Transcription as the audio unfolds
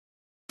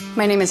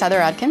My name is Heather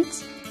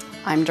Adkins.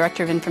 I'm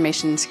Director of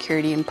Information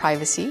Security and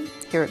Privacy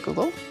here at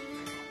Google,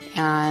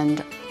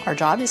 and our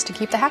job is to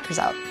keep the hackers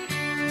out.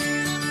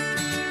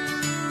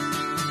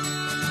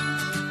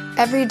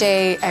 Every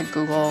day at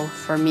Google,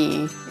 for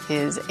me,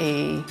 is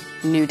a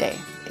new day.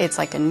 It's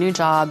like a new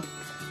job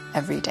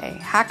every day.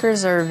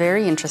 Hackers are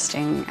very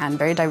interesting and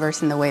very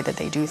diverse in the way that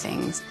they do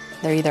things.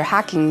 They're either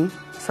hacking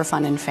for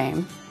fun and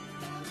fame,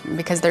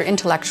 because they're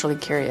intellectually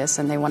curious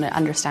and they want to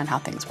understand how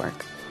things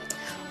work.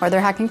 Or they're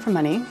hacking for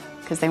money,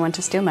 because they want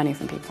to steal money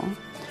from people.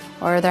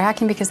 Or they're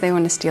hacking because they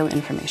want to steal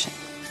information.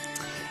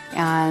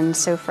 And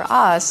so for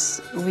us,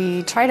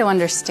 we try to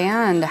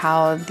understand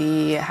how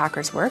the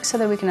hackers work so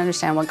that we can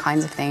understand what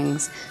kinds of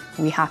things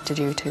we have to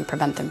do to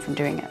prevent them from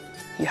doing it.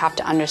 You have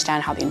to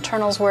understand how the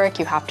internals work,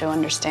 you have to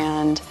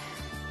understand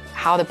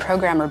how the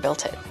programmer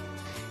built it.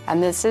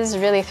 And this is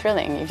really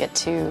thrilling. You get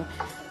to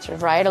sort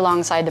of ride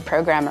alongside the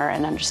programmer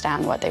and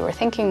understand what they were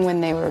thinking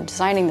when they were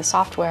designing the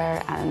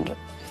software and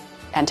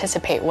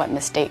anticipate what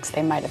mistakes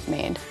they might have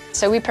made.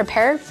 So we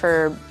prepare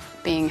for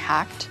being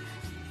hacked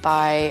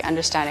by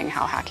understanding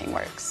how hacking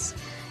works.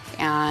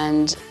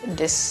 And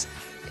this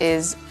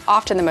is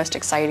often the most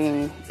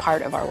exciting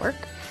part of our work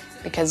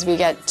because we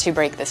get to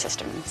break the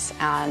systems.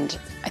 And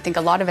I think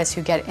a lot of us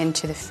who get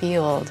into the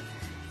field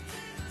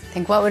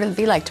think, what would it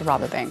be like to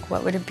rob a bank?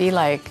 What would it be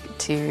like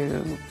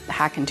to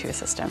hack into a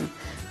system?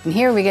 And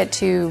here we get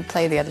to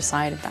play the other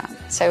side of that.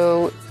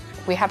 So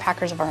we have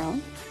hackers of our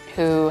own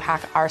who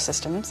hack our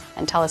systems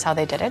and tell us how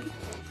they did it.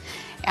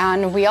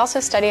 And we also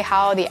study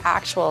how the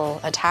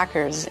actual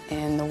attackers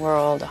in the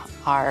world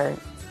are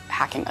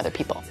hacking other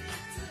people.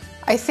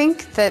 I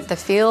think that the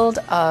field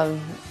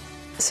of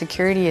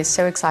security is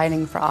so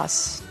exciting for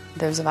us,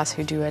 those of us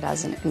who do it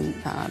as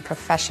a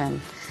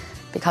profession,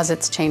 because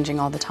it's changing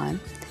all the time.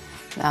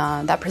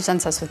 That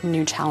presents us with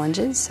new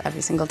challenges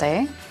every single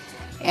day.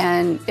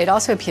 And it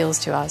also appeals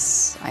to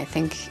us, I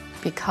think,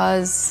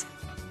 because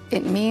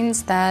it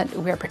means that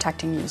we are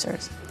protecting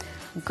users.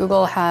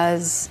 Google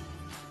has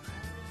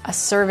a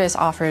service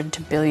offered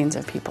to billions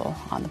of people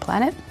on the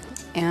planet,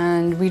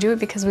 and we do it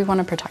because we want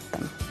to protect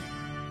them.